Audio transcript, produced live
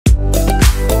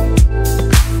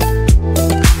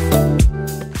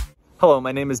Hello,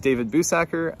 my name is David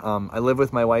Busacker. I live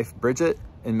with my wife, Bridget,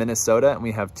 in Minnesota, and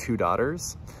we have 2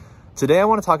 daughters. Today, I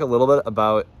want to talk a little bit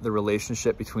about the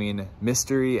relationship between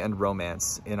mystery and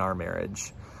romance in our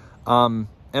marriage. And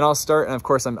I'll start, and of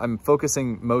course, I'm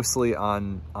focusing mostly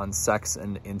on sex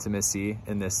and intimacy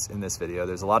in this video.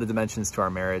 There's a lot of dimensions to our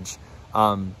marriage,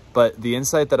 but the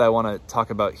insight that I want to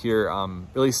talk about here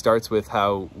really starts with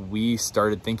how we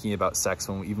started thinking about sex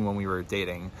even when we were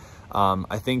dating.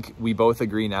 I think we both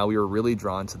agree now we were really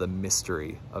drawn to the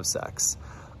mystery of sex,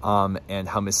 and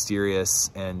how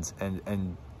mysterious and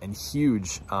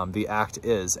huge the act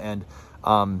is. And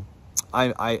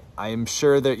I'm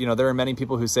sure that, you know, there are many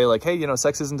people who say like, hey, you know,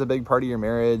 sex isn't a big part of your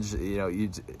marriage. You know,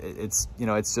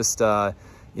 it's just,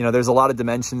 you know, there's a lot of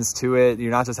dimensions to it.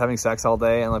 You're not just having sex all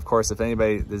day. And of course, if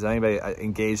there's anybody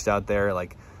engaged out there,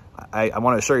 like, I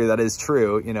want to assure you that is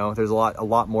true. You know, there's a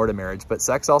lot more to marriage, but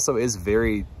sex also is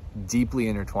very deeply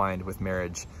intertwined with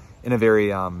marriage in a very,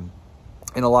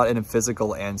 in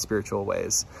physical and spiritual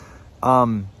ways.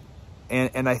 And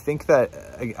I think that,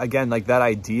 again, like that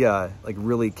idea, like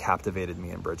really captivated me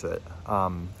and Bridget,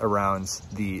 around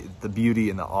the beauty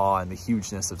and the awe and the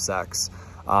hugeness of sex.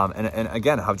 And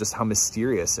again, how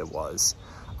mysterious it was.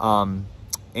 And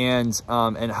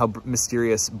how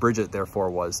mysterious Bridget therefore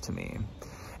was to me.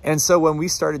 And so when we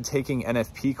started taking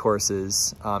NFP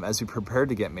courses, as we prepared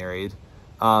to get married,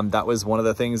 that was one of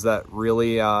the things that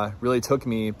really took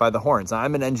me by the horns.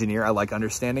 I'm an engineer. I like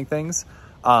understanding things.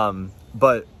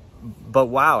 But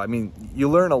wow, I mean, you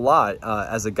learn a lot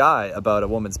as a guy about a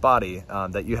woman's body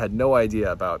that you had no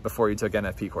idea about before you took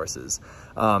NFP courses.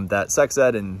 That sex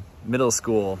ed in middle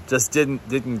school just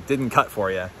didn't cut for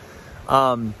you.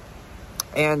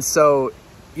 And so,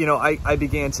 you know, we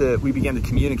began to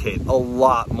communicate a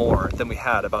lot more than we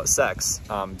had about sex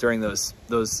during those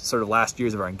sort of last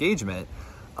years of our engagement.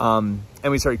 And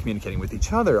we started communicating with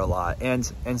each other a lot. And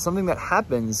something that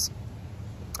happens,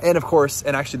 and of course,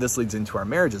 and actually this leads into our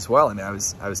marriage as well. I mean, I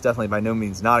was definitely by no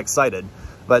means not excited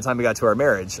by the time we got to our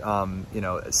marriage. You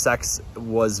know, sex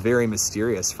was very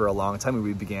mysterious for a long time.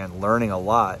 We began learning a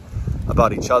lot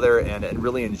about each other and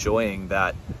really enjoying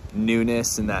that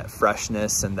newness and that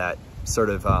freshness and that sort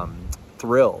of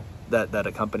thrill that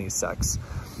accompanies sex.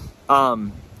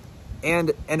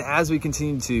 And as we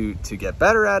continue to get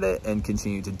better at it and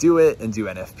continue to do it and do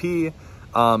NFP,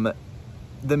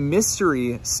 the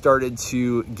mystery started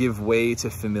to give way to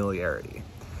familiarity.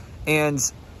 And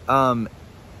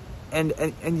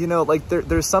you know, like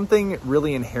there's something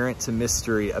really inherent to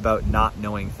mystery about not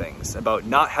knowing things, about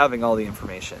not having all the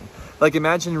information. Like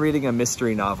imagine reading a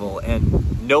mystery novel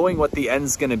and knowing what the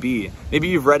end's gonna be. Maybe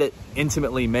you've read it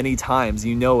intimately many times,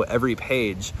 you know every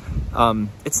page.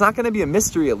 It's not gonna be a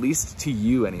mystery, at least to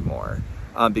you anymore,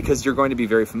 because you're going to be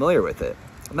very familiar with it.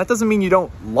 And that doesn't mean you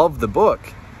don't love the book.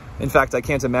 In fact, I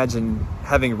can't imagine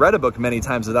having read a book many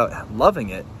times without loving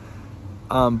it.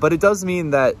 But it does mean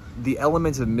that the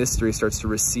element of mystery starts to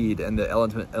recede and the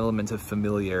element of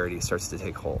familiarity starts to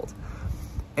take hold.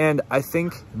 And I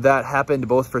think that happened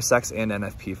both for sex and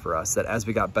NFP for us, that as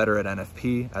we got better at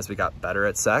NFP, as we got better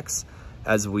at sex,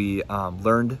 as we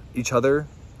learned each other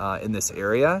in this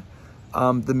area,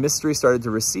 the mystery started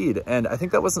to recede. And I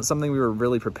think that wasn't something we were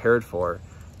really prepared for.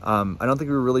 I don't think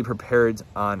we were really prepared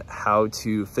on how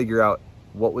to figure out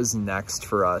what was next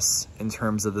for us in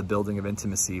terms of the building of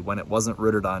intimacy when it wasn't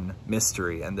rooted on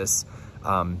mystery and this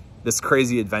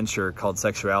crazy adventure called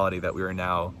sexuality that we are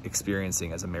now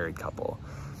experiencing as a married couple.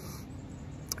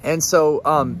 And so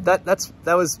that's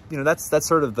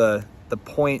sort of the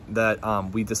point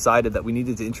that we decided that we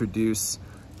needed to introduce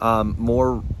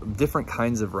more different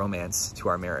kinds of romance to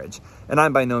our marriage. And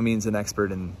I'm by no means an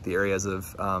expert in the areas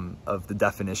of the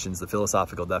definitions, the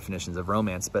philosophical definitions of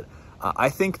romance, but I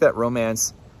think that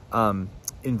romance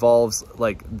involves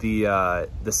like the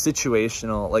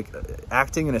situational, like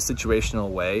acting in a situational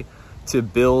way to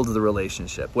build the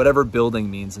relationship, whatever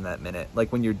building means in that minute.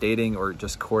 Like when you're dating or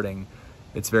just courting,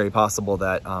 it's very possible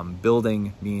that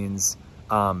building means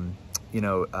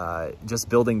just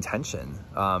building tension,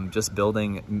 just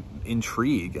building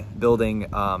intrigue, building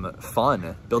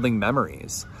fun, building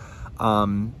memories.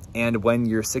 And when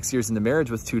you're 6 years into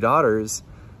marriage with 2 daughters,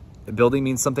 building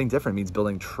means something different. It means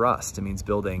building trust. It means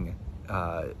building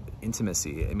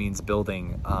intimacy. It means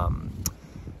building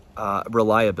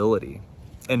reliability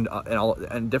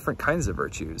and different kinds of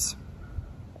virtues.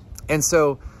 And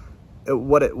so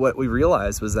what we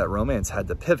realized was that romance had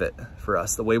to pivot for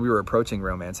us. The way we were approaching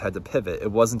romance had to pivot.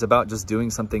 It wasn't about just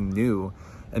doing something new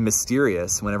and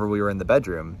mysterious whenever we were in the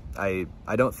bedroom. I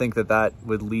don't think that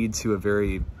would lead to a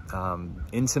very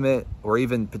intimate or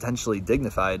even potentially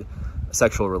dignified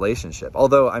sexual relationship.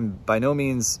 Although I'm by no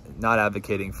means not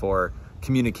advocating for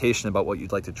communication about what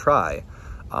you'd like to try.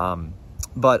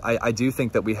 But I do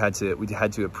think that we had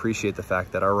to appreciate the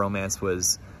fact that our romance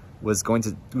was going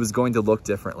to look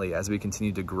differently as we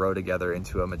continued to grow together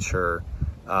into a mature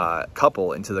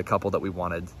couple, into the couple that we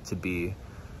wanted to be.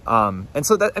 And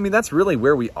so that, I mean, that's really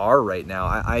where we are right now.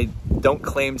 I don't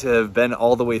claim to have been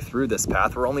all the way through this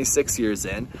path. We're only 6 years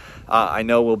in. I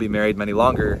know we'll be married many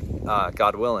longer,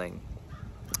 God willing.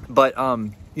 But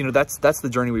you know, that's the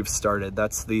journey we've started.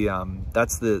 That's the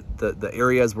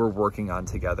areas we're working on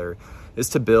together, is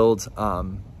to build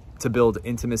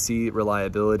intimacy,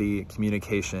 reliability,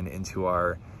 communication into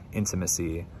our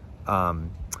intimacy.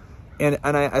 And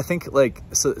I think, like,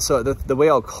 so the way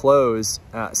I'll close,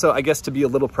 so I guess to be a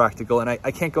little practical, and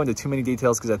I can't go into too many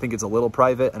details because I think it's a little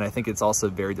private, and I think it's also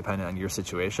very dependent on your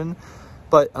situation.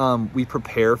 But we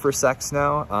prepare for sex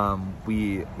now.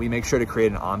 We make sure to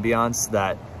create an ambiance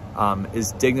that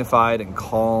is dignified and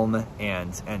calm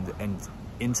and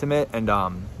intimate and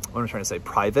what am I trying to say,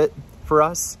 private for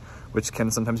us, which can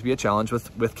sometimes be a challenge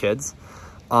with kids.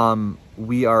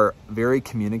 We are very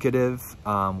communicative.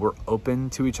 We're open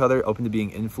to each other, open to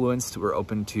being influenced. We're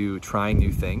open to trying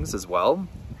new things as well.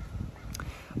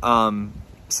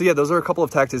 So yeah, those are a couple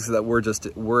of tactics that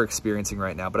we're experiencing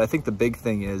right now. But I think the big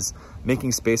thing is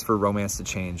making space for romance to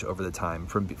change over the time,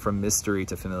 from mystery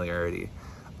to familiarity.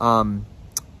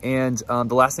 The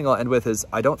last thing I'll end with is,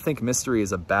 I don't think mystery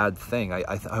is a bad thing.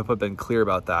 I hope I've been clear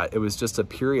about that. It was just a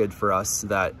period for us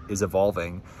that is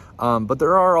evolving. But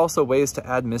there are also ways to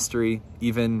add mystery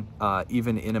even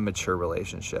in a mature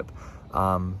relationship.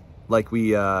 Like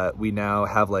we now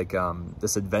have like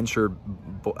this adventure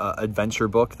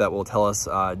book that will tell us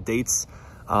dates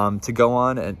to go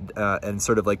on and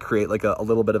sort of like create like a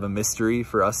little bit of a mystery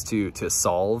for us to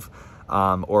solve.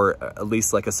 Or at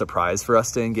least like a surprise for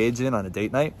us to engage in on a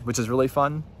date night, which is really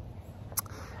fun.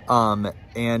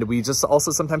 And we just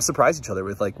also sometimes surprise each other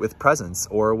with presents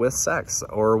or with sex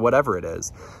or whatever it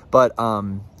is. But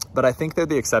I think they're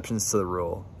the exceptions to the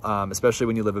rule, especially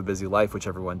when you live a busy life, which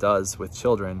everyone does with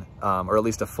children, or at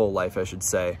least a full life, I should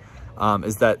say,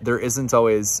 is that there isn't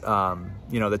always,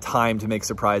 you know, the time to make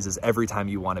surprises every time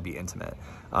you want to be intimate.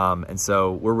 And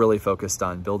so we're really focused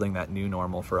on building that new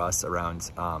normal for us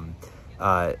around,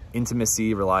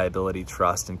 intimacy, reliability,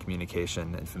 trust, and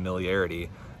communication and familiarity,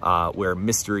 where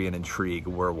mystery and intrigue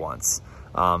were once.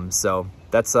 So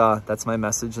that's my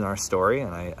message and our story,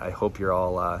 and I hope you're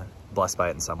all blessed by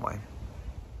it in some way.